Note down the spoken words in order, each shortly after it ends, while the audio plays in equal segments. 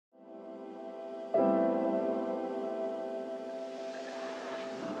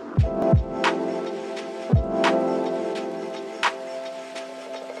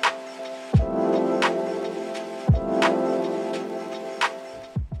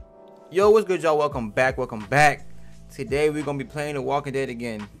Yo, what's good, y'all? Welcome back. Today we're gonna be playing The Walking Dead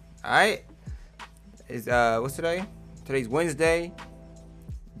again. Alright? It's what's today? Today's Wednesday.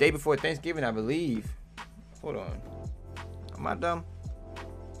 Day before Thanksgiving, I believe. Hold on. Am I dumb?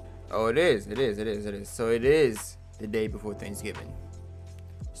 Oh, it is. So it is the day before Thanksgiving.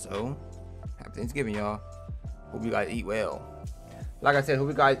 So, happy Thanksgiving, y'all. Hope you guys eat well. Like I said, hope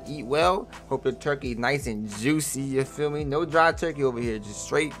you guys eat well. Hope the turkey is nice and juicy, you feel me? No dry turkey over here, just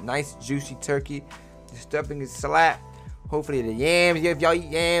straight, nice, juicy turkey. The stuffing is slap. Hopefully the yams, yeah, if y'all eat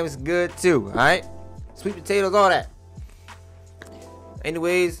yams, good too, alright? Sweet potatoes, all that.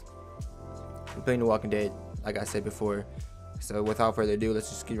 Anyways, we're playing The Walking Dead, like I said before. So without further ado, let's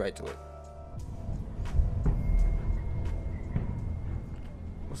just get right to it.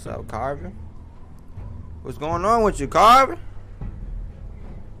 What's up, Carver? What's going on with you, Carver?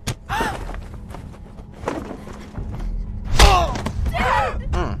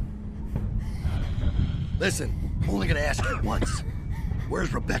 Listen, I'm only gonna ask you once.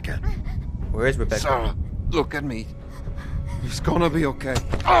 Where's Rebecca? Where is Rebecca? Sarah, look at me. It's gonna be okay.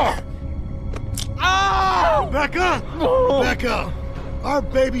 Rebecca! Rebecca! Our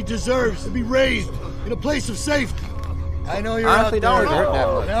baby deserves to be raised in a place of safety. I know you're Honestly, out there. don't hurt that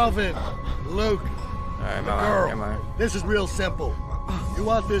much. Melvin, Luke, Alright, girl. This is real simple. You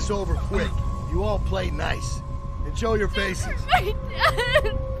want this over quick. You all play nice. And show your faces. My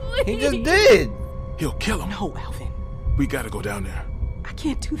dad, please. He just did. He'll kill him. No, Alvin. We gotta go down there. I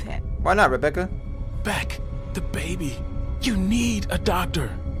can't do that. Why not, Rebecca? Beck, the baby. You need a doctor.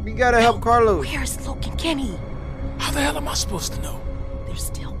 We gotta help Carlos. Where's Luke and Kenny? How the hell am I supposed to know? They're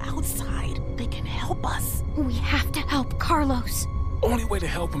still outside. They can help us. We have to help Carlos. Only way to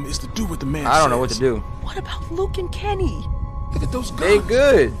help him is to do what the man I don't know says. what to do. What about Luke and Kenny? Look at those guns. They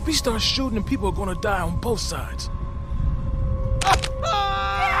good. We start shooting and people are gonna die on both sides.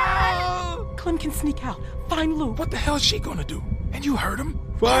 Clem can sneak out. Find Luke. What the hell is she gonna do? And you heard him?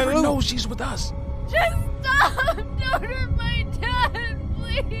 Find Carver Luke. knows she's with us. Just stop! Don't hurt my dad,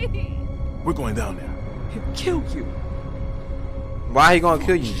 please. We're going down there. He'll kill you. Why he gonna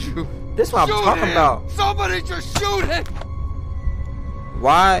kill you? This is what I'm talking about. Somebody just shoot him!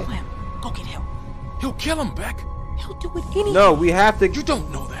 Why? Clem, go get help. He'll kill him, Beck. He'll do it anyway. No, we have to. You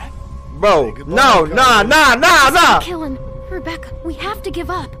don't know that. Bro, goodbye, no, Carlos. nah. Killing Rebecca, we have to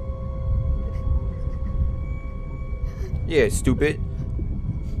give up. Yeah, stupid.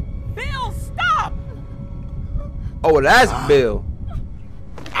 Bill, stop! Oh, that's Bill.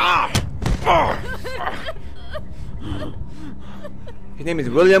 His name is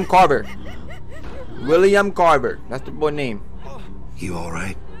William Carver. William Carver. That's the boy name. You all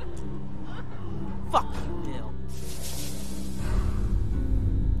right? Fuck you, Bill.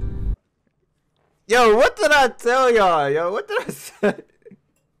 Yo, what did I tell y'all? Yo, what did I say?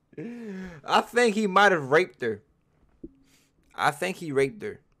 I think he might have raped her. I think he raped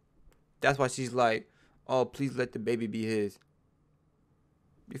her. That's why she's like, oh, please let the baby be his.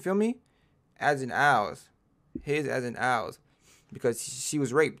 You feel me? As in ours. His as in ours. Because she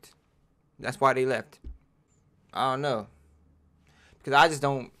was raped. That's why they left. I don't know. Because I just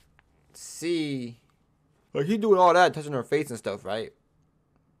don't see. Like, he doing all that, touching her face and stuff, right?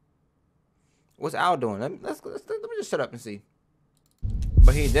 What's Al doing? Let me just shut up and see.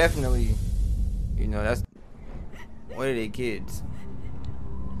 But he definitely, you know, that's one of their kids.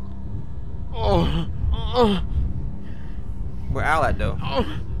 Where Al at though?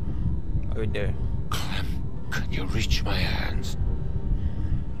 Right there. Clem, can you reach my hands?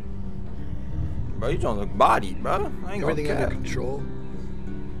 Bro, you don't look bodied, bro. I ain't Everything gonna under cap. control?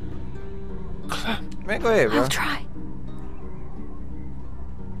 Clem, Man, go ahead, bro. I'll try.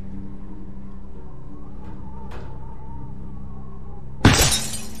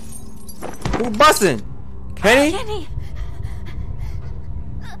 Who busting? Kenny? Kenny!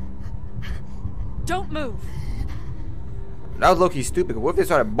 Don't move. That was low-key stupid. What if they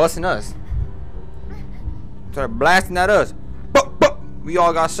started busting us? Started blasting at us. Bup, bup. We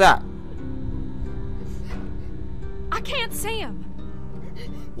all got shot. I can't see him.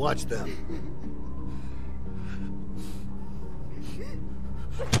 Watch them.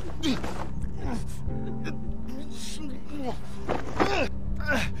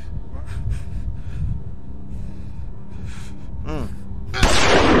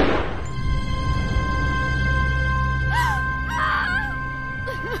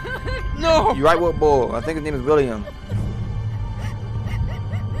 no! You right with boy. I think his name is William.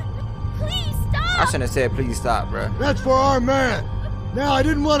 Please I stop! shouldn't have said please stop, bro. That's for our man. Now, I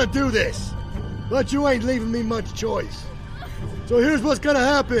didn't want to do this, but you ain't leaving me much choice. So here's what's gonna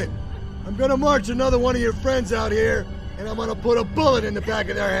happen. I'm gonna march another one of your friends out here, and I'm gonna put a bullet in the back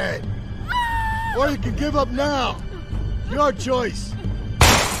of their head. Or you can give up now. Your choice.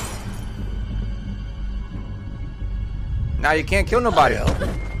 Now you can't kill nobody.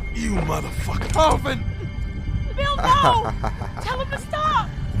 You motherfucker. Alvin! Bill, no! Tell him to stop!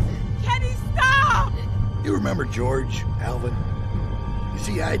 Can he stop? You remember George, Alvin? You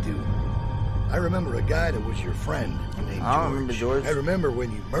see, I do. I remember a guy that was your friend named I don't remember George. I remember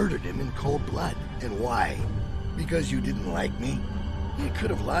when you murdered him in cold blood. And why? Because you didn't like me? You could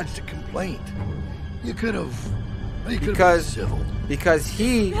have lodged a complaint. You could have... been civil. Because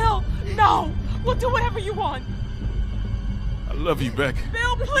he... Bill, no! We'll do whatever you want. I love you, Beck.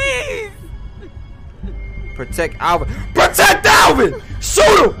 Bill, please! Protect Alvin. Protect Alvin!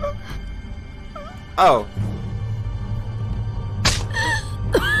 Shoot him! Oh.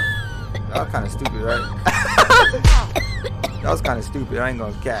 That was kind of stupid, right? That was kind of stupid. I ain't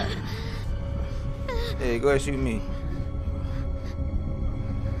gonna cap. Hey, go ahead, shoot me.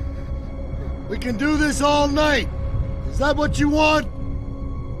 We can do this all night. Is that what you want?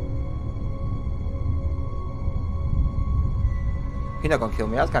 He's not gonna kill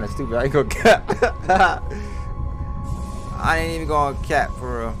me. That was kind of stupid. I ain't gonna cap. I ain't even gonna cap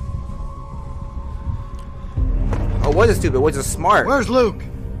for real. Oh, was it stupid? Was it smart? Where's Luke?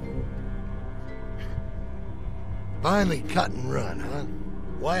 Finally cut and run, huh?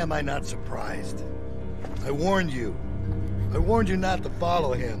 Why am I not surprised? I warned you. I warned you not to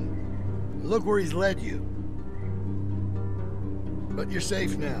follow him. Look where he's led you. But you're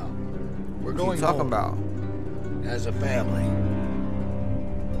safe now. We're going What you talking home about? as a family.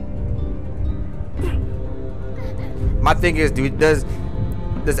 My thing is, dude, does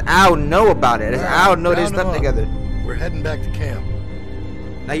Al know about it? Does Al know they slept together? We're heading back to camp.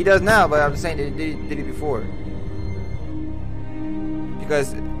 Now he does now, but I'm just saying that he did it before.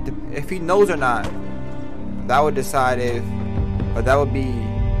 Because if he knows or not, that would decide if, or that would be,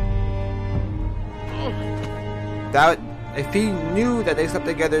 if he knew that they slept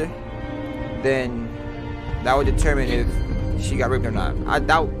together, then that would determine if she got raped or not. I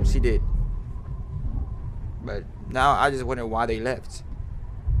doubt she did. But now I just wonder why they left.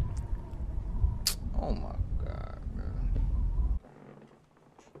 Oh my God, man.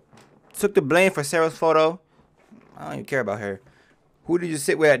 Took the blame for Sarah's photo. I don't even care about her. Who did you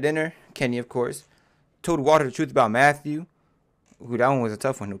sit with at dinner? Kenny, of course. Told Walter the truth about Matthew. Ooh, that one was a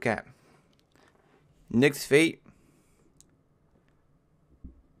tough one, no cap. Nick's fate.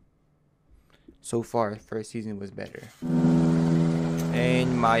 So far, first season was better,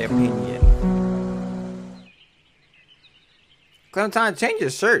 in my opinion. Clementine, change your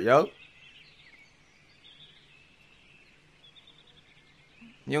shirt, yo.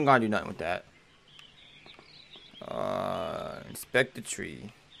 You don't gotta do nothing with that. Inspect the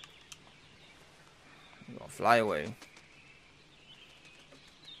tree. You're gonna fly away.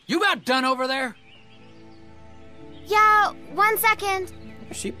 You about done over there? Yeah, 1 second.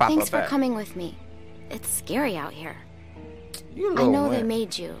 She pop Thanks up for at. coming with me. It's scary out here. You I know wimp. they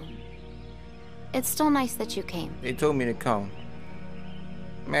made you. It's still nice that you came. They told me to come.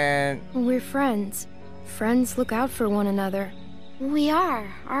 Man. We're friends. Friends look out for one another. We are,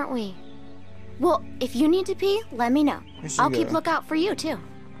 aren't we? Well, if you need to pee, let me know. I'll keep lookout for you, too.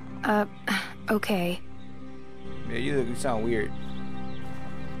 Okay. Yeah, you sound weird.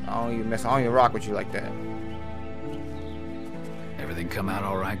 I don't even rock with you like that. Everything come out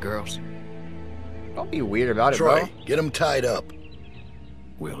all right, girls? Don't be weird about it, Troy, bro. get him tied up.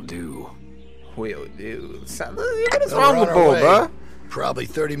 Will do. Will do. What is wrong with Bull, bro? Probably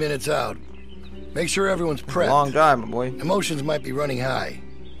 30 minutes out. Make sure everyone's prepped. Long drive, my boy. Emotions might be running high.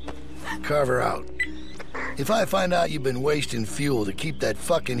 Carver out. If I find out you've been wasting fuel to keep that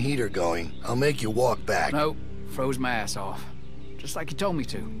fucking heater going, I'll make you walk back. Nope. Froze my ass off. Just like you told me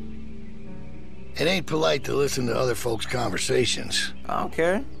to. It ain't polite to listen to other folks' conversations. I don't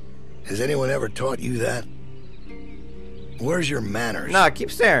care. Has anyone ever taught you that? Where's your manners? Nah,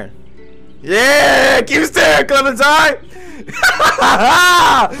 keep staring. Yeah, keep staring, Clementine.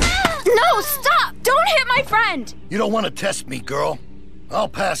 No, stop! Don't hit my friend! You don't want to test me, girl. I'll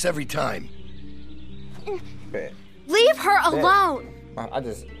pass every time. Bet. Leave her alone! I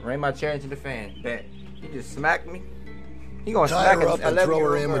just ran my chair into the fan. Bet. You just smacked me. You gonna Tie smack her up and throw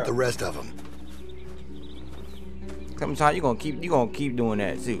her in with girl. the rest of them. Clementine, you gonna keep doing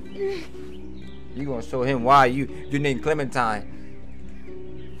that too. You gonna show him why you named Clementine.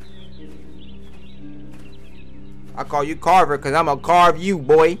 I call you Carver because I'm gonna carve you,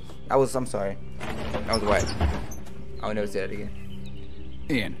 boy. I'm sorry. That was white. I would never say that again.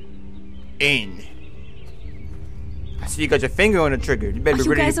 In. I see you got your finger on the trigger. You better be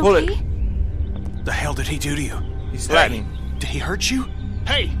ready to pull it. The hell did he do to you? He slapped me. Did he hurt you?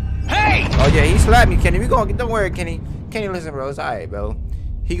 Hey, Hey! Oh yeah, he slapped me, Kenny. We gonna get. Don't worry, Kenny. Kenny, listen, bro. It's alright, bro.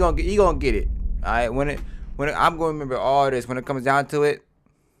 He gonna get it. Alright. When I'm gonna remember all this. When it comes down to it,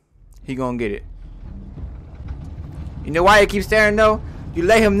 he gonna get it. You know why he keeps staring though? You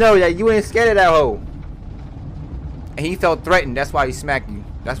let him know that you ain't scared of that hoe. And he felt threatened. That's why he smacked you.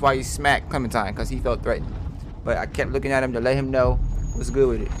 That's why he smacked Clementine, because he felt threatened. But I kept looking at him to let him know what's good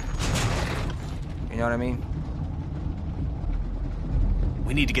with it. You know what I mean?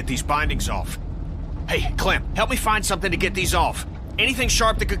 We need to get these bindings off. Hey, Clem, help me find something to get these off. Anything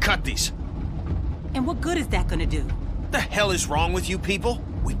sharp that could cut these. And what good is that gonna do? The hell is wrong with you people?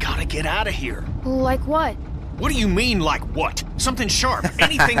 We gotta get out of here. Like what? What do you mean, like what? Something sharp.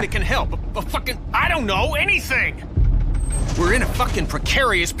 Anything that can help. A fucking... I don't know. Anything. We're in a fucking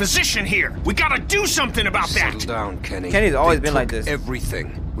precarious position here. We gotta do something about that. Settle down, Kenny. Kenny's always They been like took this.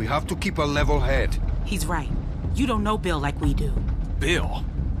 Everything. We have to keep a level head. He's right. You don't know Bill like we do. Bill?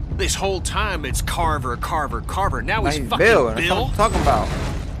 This whole time it's Carver, Carver, Carver. Now he's fucking Bill. That's what Bill? I'm talking about.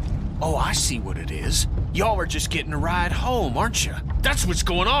 Oh, I see what it is. Y'all are just getting a ride home, aren't you? That's what's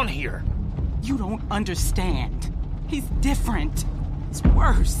going on here. You don't understand. He's different. It's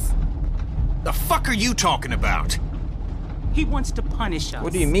worse. The fuck are you talking about? He wants to punish us.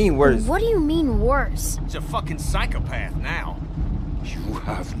 What do you mean worse? What do you mean worse? He's a fucking psychopath now. You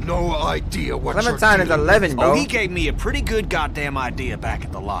have no idea what Clementine you're is dealing 11, bro. Oh, he gave me a pretty good goddamn idea back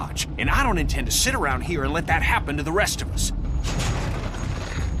at the lodge. And I don't intend to sit around here and let that happen to the rest of us.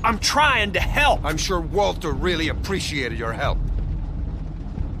 I'm trying to help. I'm sure Walter really appreciated your help.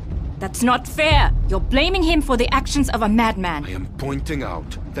 That's not fair. You're blaming him for the actions of a madman. I am pointing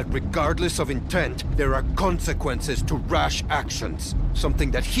out that regardless of intent, there are consequences to rash actions. Something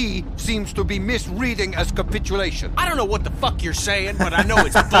that he seems to be misreading as capitulation. I don't know what the fuck you're saying, but I know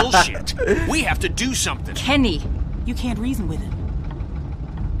it's bullshit. We have to do something. Kenny. You can't reason with him.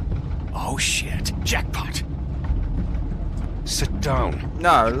 Oh shit. Jackpot. Sit down.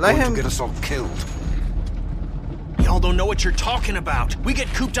 No, let Going him. to get us all killed. Y'all don't know what you're talking about. We get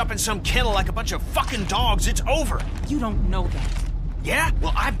cooped up in some kennel like a bunch of fucking dogs, it's over. You don't know that. Yeah?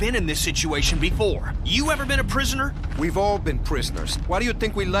 Well, I've been in this situation before. You ever been a prisoner? We've all been prisoners. Why do you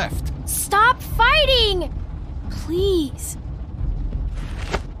think we left? Stop fighting! Please.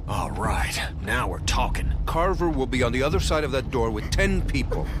 All right, now we're talking. Carver will be on the other side of that door with 10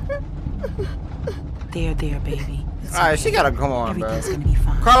 people. There, baby. It's Alright, okay. she gotta come on, bro. Everything's gonna be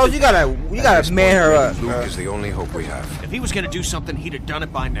fine. Carlos, you gotta man her up, Luke bro. is the only hope we have. If he was gonna do something, he'd have done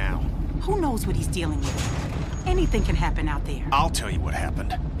it by now. Who knows what he's dealing with? Anything can happen out there. I'll tell you what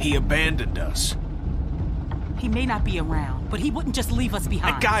happened. He abandoned us. He may not be around, but he wouldn't just leave us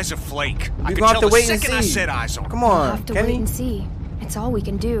behind. That guy's a flake. I We could gonna tell have to the wait and second I see. set eyes on him. Come We'll on, have to wait Kenny. and see. It's all we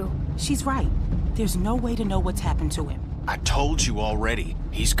can do. She's right. There's no way to know what's happened to him. I told you already.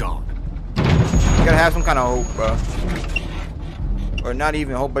 He's gone. You gotta have some kind of hope, bro. Or not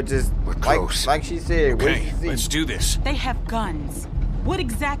even hope, but just We're close. like she said. Wait Okay, and see. let's do this. They have guns. What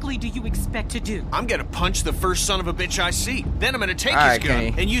exactly do you expect to do? I'm gonna punch the first son of a bitch I see. Then I'm gonna take All his right, gun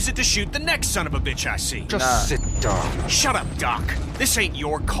Kenny. and use it to shoot the next son of a bitch I see. Just sit down. Shut up, Doc. This ain't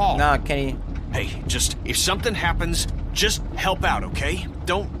your call. Nah, Kenny. Hey, just, if something happens, just help out, okay?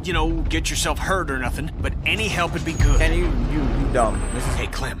 Don't, get yourself hurt or nothing, but any help would be good. Kenny, you dumb. This is Hey,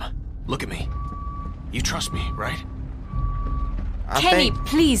 Clem, look at me. You trust me, right? I Kenny, think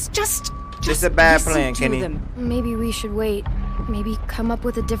please, just this is a bad listen plan, to Kenny. them. Maybe we should wait. Maybe come up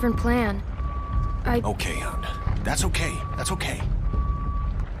with a different plan. Okay, hon. That's okay. That's okay.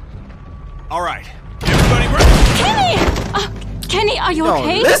 All right. Everybody ready? Kenny, are you Don't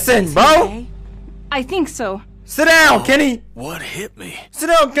okay? listen, bro. Okay? I think so. Sit down, Kenny. What hit me? Sit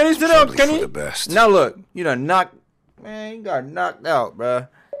down, Kenny. Sit down, Probably Kenny. for the best. Now look, you done knocked. Man, you got knocked out, bruh.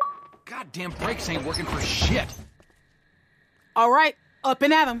 Goddamn brakes ain't working for shit. All right, up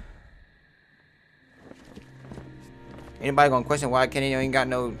and at him. Anybody gonna question why Kenny ain't got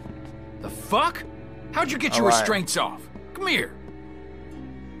no? The fuck? How'd you get your All right. restraints off? Come here.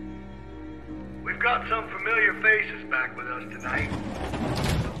 We've got some familiar faces back with us tonight.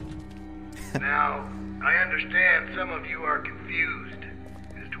 Now, I understand some of you are confused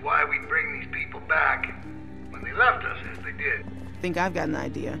as to why we bring these people back when they left us as they did. Think I've got an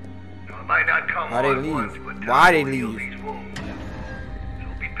idea. Now, it might not come Why all they at leave? once, but time Why they will heal leave? these wounds.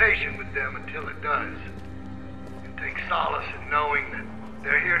 So be patient with them until it does. And take solace in knowing that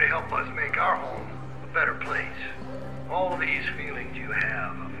they're here to help us make our home a better place. All these feelings you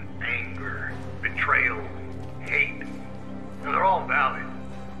have of anger, betrayal, hate, now they're all valid.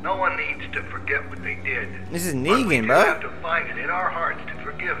 No one needs to forget what they did. This is But we Negan, do bro. have to find it in our hearts to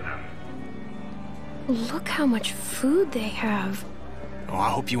forgive them. Look how much food they have. Oh, I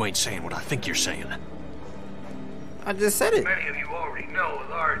hope you ain't saying what I think you're saying. I just said it. Many of you already know a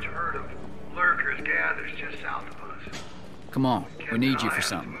large herd of lurkers gathers just south of us. Come on, we need you for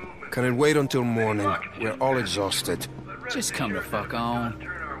something. Can it wait until morning? We're all exhausted. Just come the fuck on.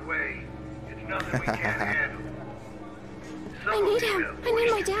 Turn our way. It's nothing we can't handle. I need him. I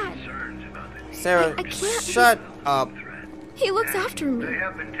need my dad. Sarah, I can't. shut up. He looks after They me.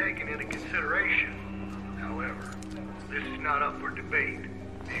 have been taken into consideration. However, this is not up for debate.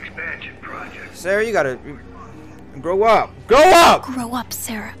 The expansion project. Sarah, you gotta grow up. Grow up! Grow up,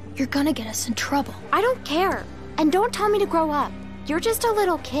 Sarah. You're gonna get us in trouble. I don't care. And don't tell me to grow up. You're just a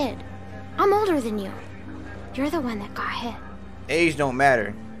little kid. I'm older than you. You're the one that got hit. Age don't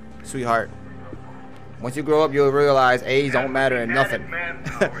matter, sweetheart. Once you grow up, you'll realize age don't matter in nothing.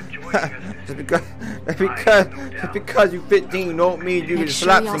 just because you're 15 don't mean you can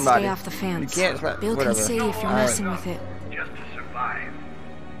slap somebody. Stay off the fence. You can't slap. Bill Whatever. can say if you're messing with it. Just to survive.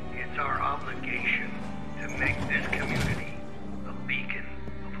 It's our obligation to make this community a beacon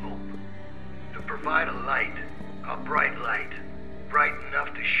of hope. To provide a light, a bright light, bright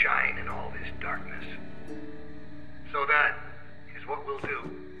enough to shine in all this darkness. So that is what we'll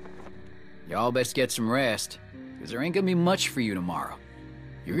do. Y'all best get some rest, because there ain't gonna be much for you tomorrow.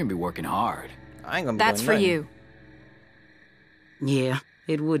 You're gonna be working hard. I ain't gonna be That's doing for nothing. you. Yeah,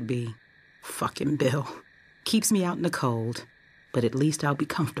 it would be. Fucking Bill. Keeps me out in the cold, but at least I'll be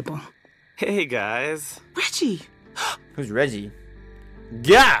comfortable. Hey, guys. Reggie! Who's Reggie?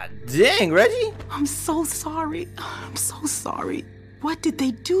 God dang, Reggie! I'm so sorry. I'm so sorry. What did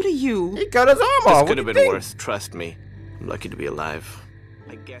they do to you? He cut his arm This off. could have been worse, trust me. I'm lucky to be alive.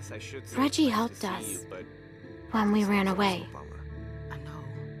 I guess I should say Reggie it's nice helped to see us you, but when we ran away. I know.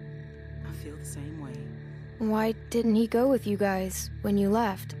 I feel the same way. Why didn't he go with you guys when you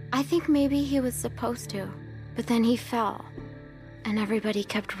left? I think maybe he was supposed to, but then he fell. And everybody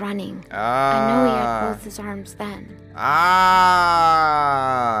kept running. I know he had both his arms then.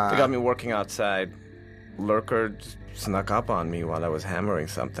 They got me working outside. Lurker snuck up on me while I was hammering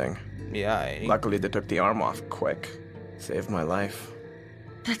something. Yeah. Luckily, they took the arm off quick. Saved my life.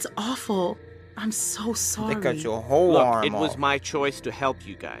 That's awful. I'm so sorry. They cut your whole Look, arm it was off. my choice to help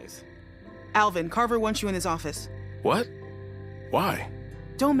you guys. Alvin, Carver wants you in his office. What? Why?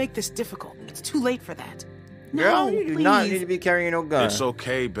 Don't make this difficult. It's too late for that. Girl, No, you do please. not need to be carrying no gun. It's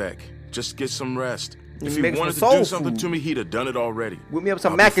okay, Beck. Just get some rest. You If he make some wanted to soul do something food. to me, he'd have done it already. Whip me up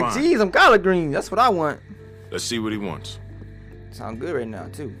some I'll mac be and fine. cheese, some collard greens. That's what I want. Let's see what he wants. Sound good right now,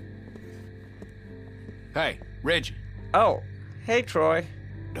 too. Hey, Reggie. Oh, hey, Troy.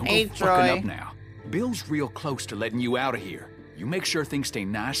 Don't Hey, go fucking Troy. up now. Bill's real close to letting you out of here. You make sure things stay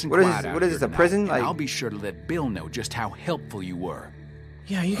nice and What is quiet this- out what is here this, a tonight, prison? and Like- I'll be sure to let Bill know just how helpful you were.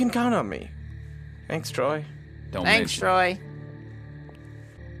 Yeah, you can count on me. Thanks, Troy. Don't Thanks, mention Troy.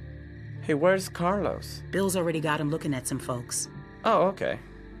 Hey, where's Carlos? Bill's already got him looking at some folks. Oh, okay.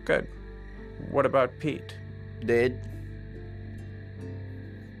 Good. What about Pete? Dead.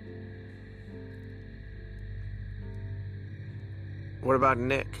 What about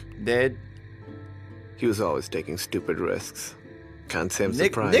Nick? Dead. He was always taking stupid risks. Can't say I'm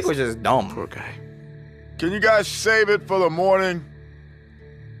Nick, surprised. Nick was just dumb. Poor guy. Can you guys save it for the morning?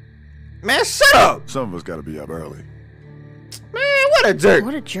 Man, shut up! Some of us gotta be up early. Man, what a jerk.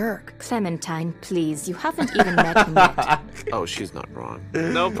 What a jerk. Clementine, please. You haven't even met him yet. Oh, she's not wrong.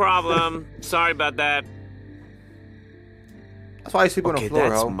 No problem. Sorry about that. That's why I sleep on the floor,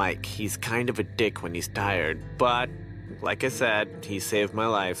 that's ho. Mike. He's kind of a dick when he's tired, but like I said, he saved my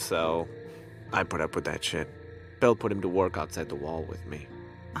life, so I put up with that shit. Bill put him to work outside the wall with me.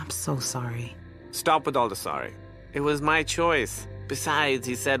 I'm so sorry. Stop with all the sorry. It was my choice. Besides,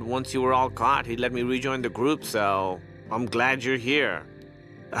 he said once you were all caught, he'd let me rejoin the group, so I'm glad you're here.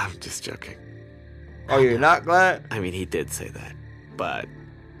 I'm just joking. Oh, you're not glad? I mean, he did say that, but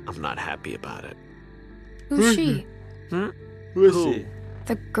I'm not happy about it. Who's she? Who is she?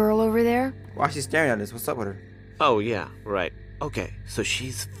 The girl over there? Why is she staring at us? What's up with her? Oh, yeah, right. Okay, so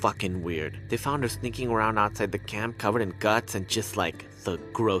she's fucking weird. They found her sneaking around outside the camp covered in guts and just like the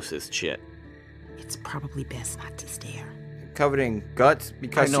grossest shit. It's probably best not to stare. Covered in guts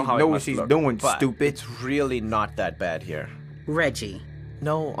because she how it knows what must she's look, doing, but stupid. It's really not that bad here. Reggie.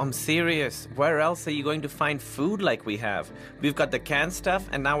 No, I'm serious. Where else are you going to find food like we have? We've got the canned stuff,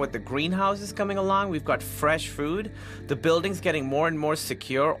 and now with the greenhouses coming along, we've got fresh food. The building's getting more and more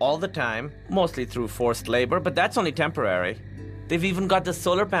secure all the time, mostly through forced labor, but that's only temporary. They've even got the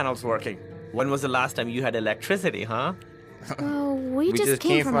solar panels working. When was the last time you had electricity, huh? Oh, we just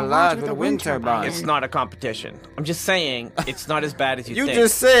came from a lodge with a wind turbine. It's not a competition. I'm just saying it's not as bad as you You think.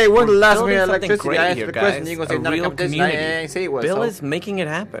 just say when the last Building minute something electricity. great I asked here, the question. guys. You gonna say A not a real competition? I community. ain't say it was. Bill so. is making it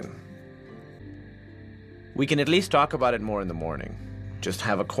happen. We can at least talk about it more in the morning. Just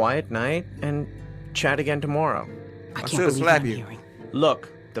have a quiet night and chat again tomorrow. I can't believe what I'm hearing. Look,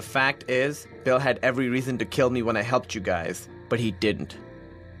 the fact is, Bill had every reason to kill me when I helped you guys, but he didn't.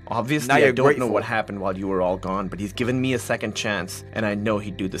 Obviously, Now I you're don't grateful. know what happened while you were all gone, but he's given me a second chance, and I know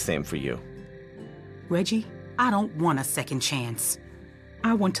he'd do the same for you. Reggie, I don't want a second chance.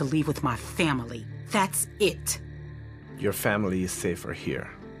 I want to leave with my family. That's it. Your family is safer here.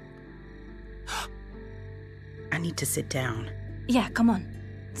 I need to sit down. Yeah, come on.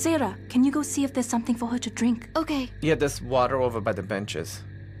 Sarah, can you go see if there's something for her to drink? Okay. Yeah, there's water over by the benches.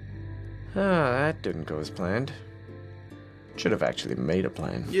 Ah, that didn't go as planned. Should have actually made a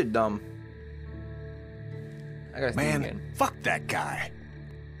plan. You're dumb. I gotta Man, fuck that guy.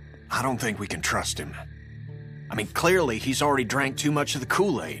 I don't think we can trust him. I mean, clearly he's already drank too much of the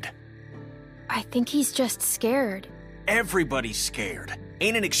Kool-Aid. I think he's just scared. Everybody's scared.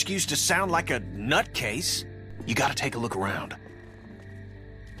 Ain't an excuse to sound like a nutcase. You gotta take a look around.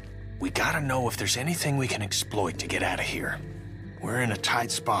 We gotta know if there's anything we can exploit to get out of here. We're in a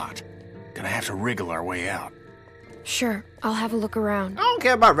tight spot. Gonna have to wriggle our way out. Sure, I'll have a look around. I don't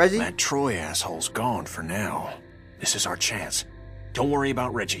care about Reggie. That Troy asshole's gone for now. This is our chance. Don't worry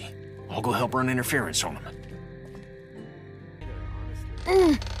about Reggie. I'll go help run interference on him.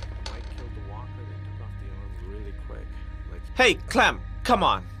 Hey, Clem, come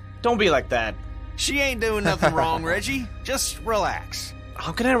on. Don't be like that. She ain't doing nothing wrong, Reggie. Just relax.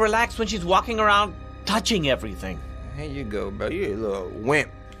 How can I relax when she's walking around touching everything? Here you go, bro. You're a little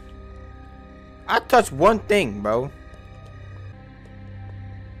wimp. I touched one thing, bro.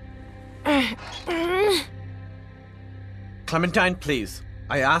 Clementine, please.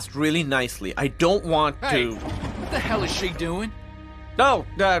 I asked really nicely. I don't want Hey, to... what the hell is she doing? No,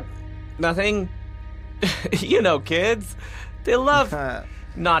 nothing. You know, kids. They love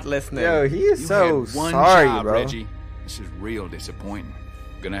not listening. Yo, he is You so had one sorry, job, bro. Reggie. This is real disappointing.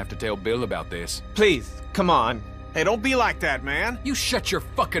 Gonna have to tell Bill about this. Please, come on. Hey, don't be like that, man. You shut your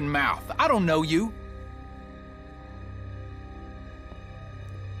fucking mouth. I don't know you.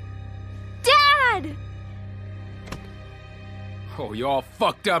 Dad! Oh, you all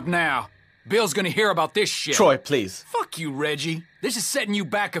fucked up now. Bill's gonna hear about this shit. Troy, please. Fuck you, Reggie. This is setting you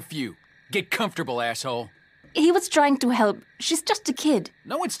back a few. Get comfortable, asshole. He was trying to help. She's just a kid.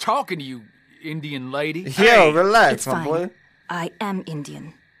 No one's talking to you, Indian lady. Yo, relax, It's my fine. boy. I am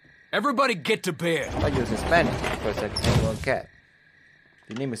Indian. Everybody get to bed. I thought you was Hispanic for a second. Ain't one cat.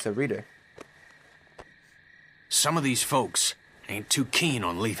 Your name is Sarita. Some of these folks ain't too keen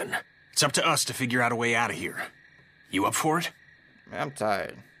on leaving. It's up to us to figure out a way out of here. You up for it? Man, I'm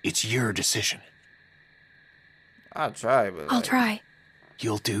tired. It's your decision. I'll try, but I'll like, try.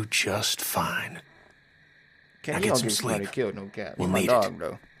 You'll do just fine. Can Now you get don't some get somebody sleep. killed, no cat. We'll You're my need dog, it.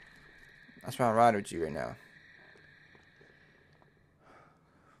 bro. That's why I'm riding with you right now.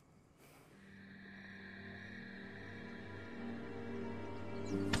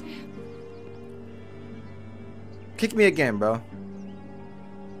 Kick me again, bro.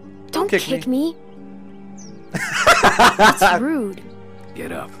 Don't kick kick me. me. That's rude.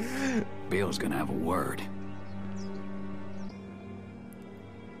 Get up. Bill's gonna have a word.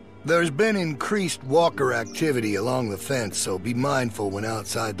 There's been increased walker activity along the fence, so be mindful when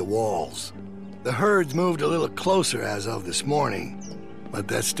outside the walls. The herd's moved a little closer as of this morning, but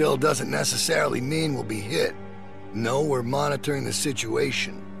that still doesn't necessarily mean we'll be hit. No, we're monitoring the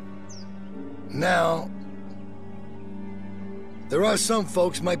situation. Now, there are some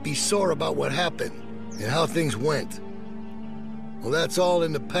folks might be sore about what happened and how things went. Well, that's all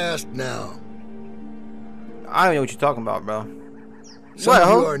in the past now. I don't know what you're talking about, bro. Some of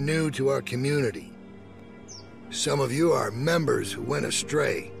you are new to our community. Some of you are members who went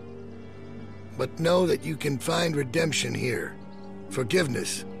astray. But know that you can find redemption here,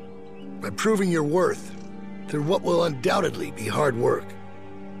 forgiveness, by proving your worth through what will undoubtedly be hard work.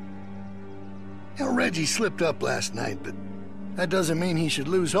 You know, Reggie slipped up last night, but that doesn't mean he should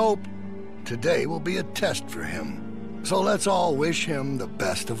lose hope. Today will be a test for him. So let's all wish him the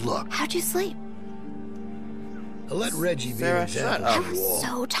best of luck. How'd you sleep? Let Reggie be Sarah, an shut example up. to you all.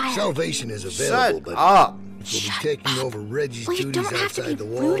 So tired. Salvation is available, Shut but up. we'll be taking over Reggie's Well, you duties don't have to outside be the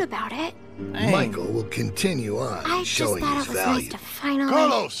wall. rude about it. Hey. Michael will continue on I just showing thought his it was value. nice to finally...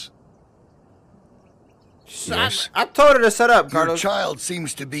 Carlos! Yes? I told her to shut up, Your Carlos. child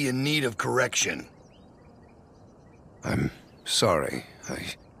seems to be in need of correction. I'm sorry.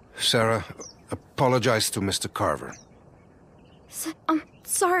 Sarah, apologize to Mr. Carver.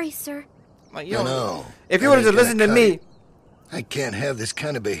 Sorry, sir. Like, I know. If you would have just listened to me. I can't have this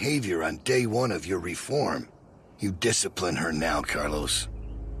kind of behavior on day one of your reform. You discipline her now, Carlos.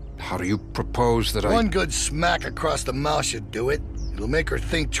 How do you propose that One good smack across the mouth should do it. It'll make her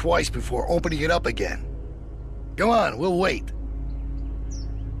think twice before opening it up again. Go on, we'll wait.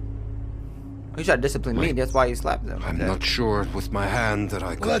 You tried to discipline me, that's why you slapped them. I'm not sure with my hand that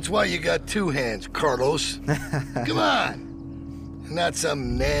I could... Well, that's why you got two hands, Carlos. Come on. Not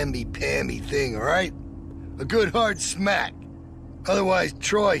some namby-pamby thing, all right? A good hard smack. Otherwise,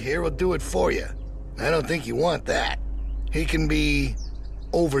 Troy here will do it for you. I don't think you want that. He can be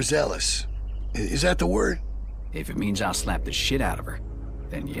overzealous. Is that the word? If it means I'll slap the shit out of her,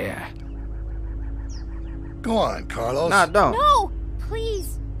 then yeah. Go on, Carlos. Nah, don't. No,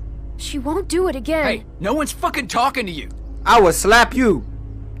 please. She won't do it again. Hey, no one's fucking talking to you. I would slap you.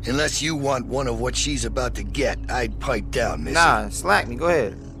 Unless you want one of what she's about to get, I'd pipe down, missy. Nah, slap me. Go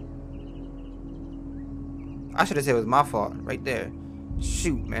ahead. I should have said it was my fault right there.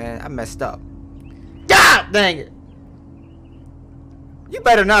 Shoot, man. I messed up. God dang it. You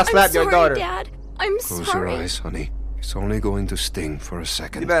better not slap your daughter. Dad. I'm Close sorry. your eyes, honey. It's only going to sting for a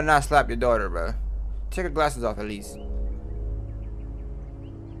second. You better not slap your daughter, bro. Take her glasses off at least.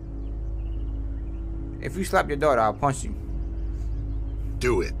 If you slap your daughter, I'll punch you.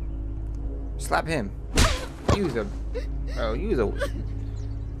 Do it. Slap him. Use a... Bro, use a...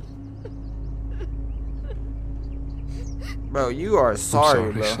 Bro, you are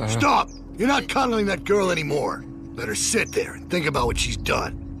sorry, bro. Sarah. Stop! You're not cuddling that girl anymore. Let her sit there and think about what she's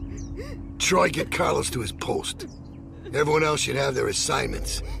done. Troy, get Carlos to his post. Everyone else should have their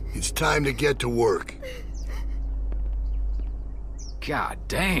assignments. It's time to get to work. God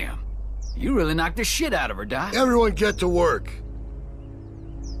damn. You really knocked the shit out of her, Doc. Everyone get to work.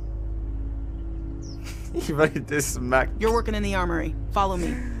 You ready to smack? You're working in the armory. Follow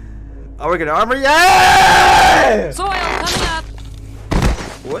me. I work in the armory? Yeah! Soil coming up.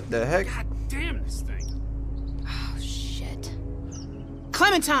 What the heck? God damn this thing. Oh, shit.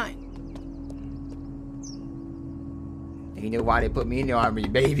 Clementine! You know why they put me in the armory,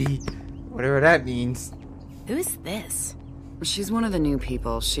 baby. Whatever that means. Who's this? She's one of the new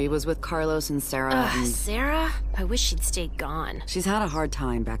people. She was with Carlos and Sarah. And Sarah? I wish she'd stayed gone. she's had a hard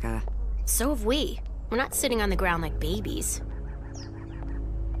time, Becca. So have we. We're not sitting on the ground like babies.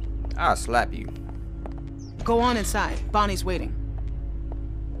 I'll slap you. Go on inside. Bonnie's waiting.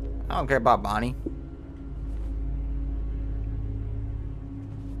 I don't care about Bonnie.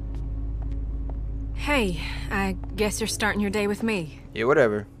 Hey, I guess you're starting your day with me. Yeah,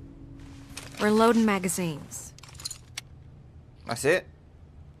 whatever. We're loading magazines. That's it?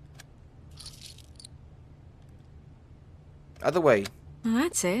 Other way. Well,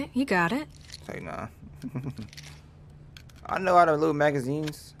 that's it. You got it. Say nah. I know how to load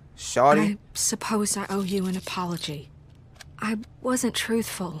magazines. Shawty. I suppose I owe you an apology. I wasn't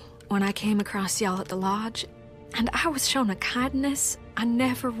truthful when I came across y'all at the lodge, and I was shown a kindness I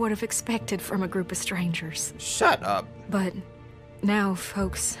never would have expected from a group of strangers. Shut up. But now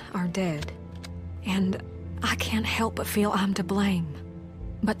folks are dead, and I can't help but feel I'm to blame.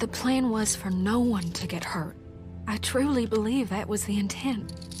 But the plan was for no one to get hurt. I truly believe that was the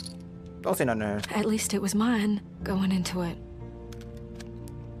intent. Don't say nothing to her. At least it was mine going into it.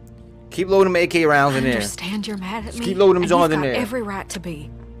 Keep loading them AK rounds in I there. understand you're mad at Just me. keep loading them and Johns you've in got there. every right to be.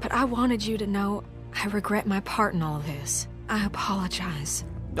 But I wanted you to know I regret my part in all of this. I apologize.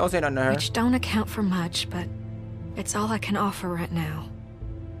 Don't say nothing to her. Which don't account for much, but it's all I can offer right now.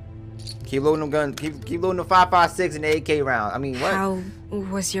 Keep loading them guns. Keep loading the 5.56 and the AK round. I mean, what? How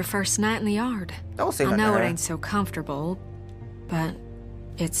was your first night in the yard? Don't say I nothing know to her. it ain't so comfortable, but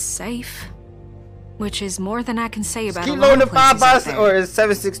it's safe. Which is more than I can say about Keep a lot loading of the places out 5.56 there. or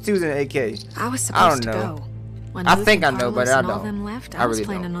 7.62s and AK. I was I supposed don't to know. go. When I Luke think and I know, but Carlos I and all don't. them left, I I was really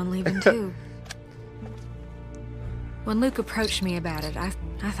planning don't. on leaving too. When Luke approached me about it, I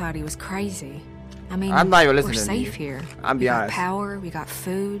thought he was crazy. I mean, I'm not even we're listening to safe you. here. I'm we be got honest. power, we got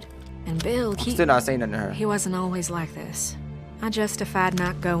food, and Bill, I'm still not saying nothing to her. he wasn't always like this. I justified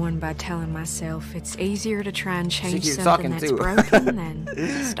not going by telling myself it's easier to try and change keeps something talking, that's too. broken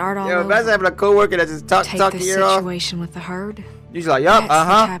than start all Yo, over. imagine having a coworker that just talk Take your the ear off. situation with the herd. You're just like, yup, That's the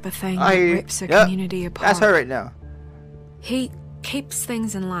uh-huh. type of thing I that hear you. rips a Yup. community apart. That's her right now. He keeps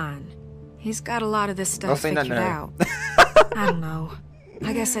things in line. He's got a lot of this Don't stuff say nothing figured to her. out. I don't know.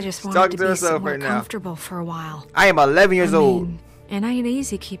 I guess I just She's wanted talking to to be herself somewhere right now. comfortable for a while. I am 11 years old. It ain't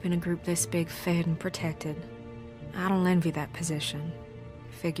easy keeping a group this big fed and protected. I don't envy that position.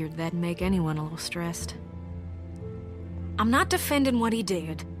 Figured that'd make anyone a little stressed. I'm not defending what he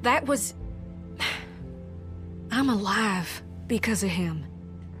did. That was... I'm alive because of him.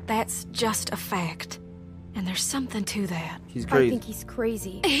 That's just a fact. And there's something to that. He's crazy. I think he's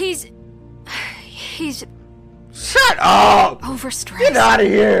crazy. He's Shut up! overstressed. Get out of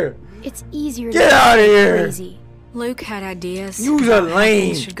here! It's easier Get to out of be here! crazy. Luke had ideas You's about a how lame.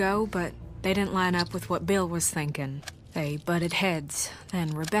 things should go, but they didn't line up with what Bill was thinking. They butted heads.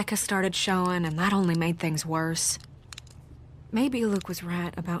 Then Rebecca started showing, and that only made things worse. Maybe Luke was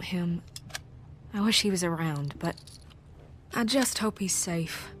right about him. I wish he was around, but I just hope he's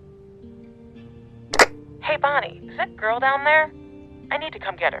safe. Hey, Bonnie, is that girl down there? I need to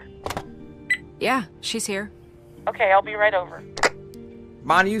come get her. Yeah, she's here. Okay, I'll be right over.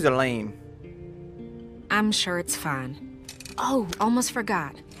 Bonnie, you's a lame. I'm sure it's fine. Oh, almost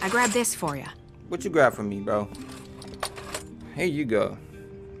forgot. I grabbed this for you. What you grab from me, bro? Here you go.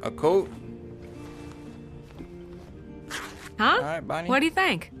 A coat? Huh? All right, Bonnie. What do you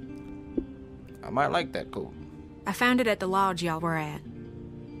think? I might like that coat. I found it at the lodge y'all were at.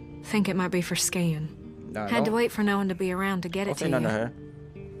 Think it might be for skiing. Nah, Had to don't- wait for no one to be around to get it Don't to say you. nothing to her.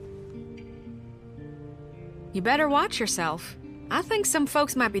 You better watch yourself. I think some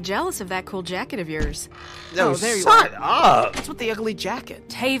folks might be jealous of that cool jacket of yours. Yo, there you shut are. up! What's with the ugly jacket?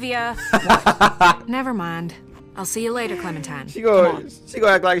 Tavia. Never mind. I'll see you later, Clementine. She gonna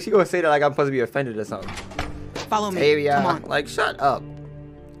act like she gonna say that like I'm supposed to be offended or something. Follow me. Tavia, Come on. like shut up.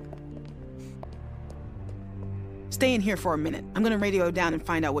 Stay in here for a minute. I'm gonna radio down and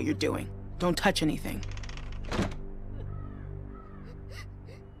find out what you're doing. Don't touch anything.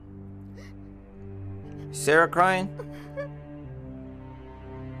 Sarah crying?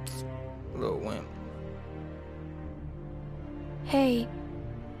 Little wimp. Hey,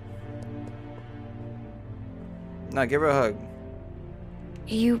 Nah, give her a hug.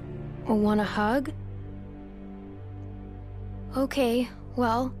 you want a hug? Okay,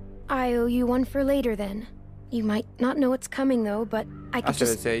 well, I owe you one for later then. You might not know it's coming though, but I could should've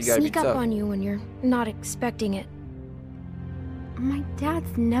just said you gotta be sneak up tough. on you when you're not expecting it. My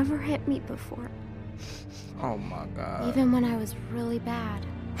dad's never hit me before, Oh my god. even when I was really bad.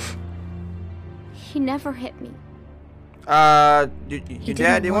 He never hit me. Your He dad didn't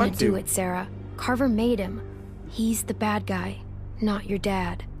didn't want want to do to. it, Sarah. Carver made him. He's the bad guy, not your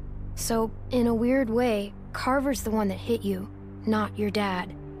dad. So, in a weird way, Carver's the one that hit you, not your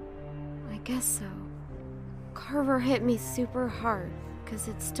dad. I guess so. Carver hit me super hard, because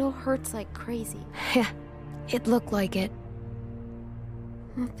it still hurts like crazy. It looked like it.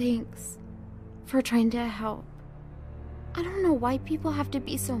 Well, thanks for trying to help. I don't know why people have to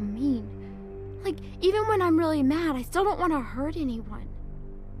be so mean. Like, even when I'm really mad, I still don't want to hurt anyone.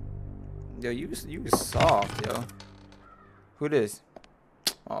 Yo, you was soft, yo. Who this?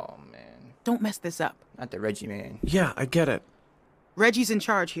 Oh man. Don't mess this up. Not the Reggie man. Yeah, I get it. Reggie's in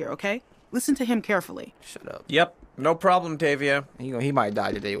charge here, okay? Listen to him carefully. Shut up. Yep, no problem, Tavia. He might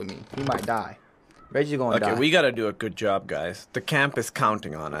die today with me. He might die. Reggie's gonna die. Okay, we gotta do a good job, guys. The camp is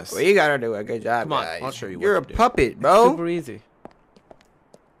counting on us. We gotta do a good job, Come on, guys. I'll show you what You're a to do. puppet, It's bro. super easy.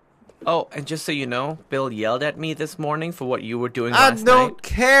 Oh, and just so you know, Bill yelled at me this morning for what you were doing I last don't night.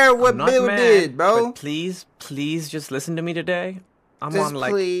 care what I'm not Bill mad, did, bro. But please just listen to me today. I'm Just on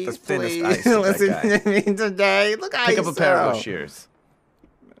like please, the thinnest please ice with listen that guy. to me today. Look how Pick you up a pair of sound. those shears.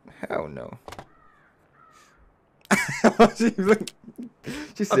 Hell no.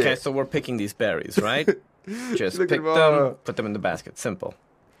 She said, Okay, so we're picking these berries, right? Just Look at pick them them, all. put them in the basket. Simple.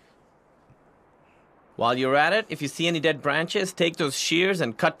 While you're at it, if you see any dead branches, take those shears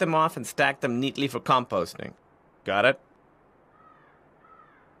and cut them off and stack them neatly for composting. Got it?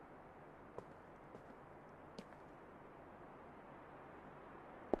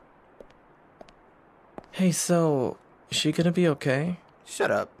 Hey, so, is she gonna be okay?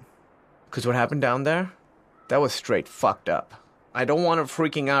 Shut up. 'Cause what happened down there? That was straight fucked up. I don't want her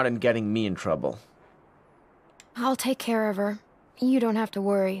freaking out and getting me in trouble. I'll take care of her. You don't have to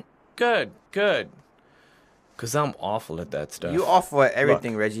worry. Good. 'Cause I'm awful at that stuff. You awful at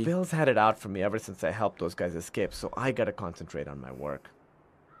everything, Look, Reggie. Bill's had it out for me ever since I helped those guys escape, so I gotta concentrate on my work.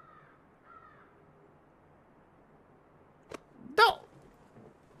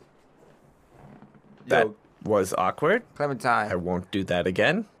 That was awkward. Clementine. I won't do that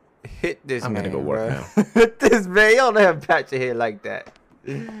again. Hit this I'm man, gonna go work bro. now. Hit this man. You don't let him pat your hair like that.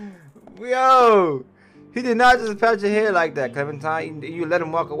 Yo, he did not just pat your hair like that, Clementine. You let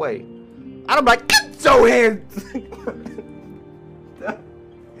him walk away. I'm like, get your hands.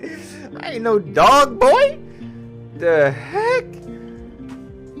 I ain't no dog, boy. The heck?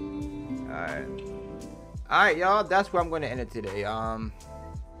 Alright, y'all. That's where I'm going to end it today.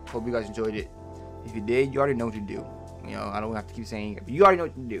 Hope you guys enjoyed it. If you did, you already know what to do. You know, I don't have to keep saying it, but you already know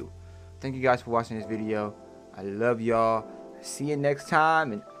what to do. Thank you guys for watching this video. I love y'all. See you next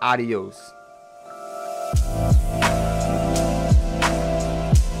time, and adios.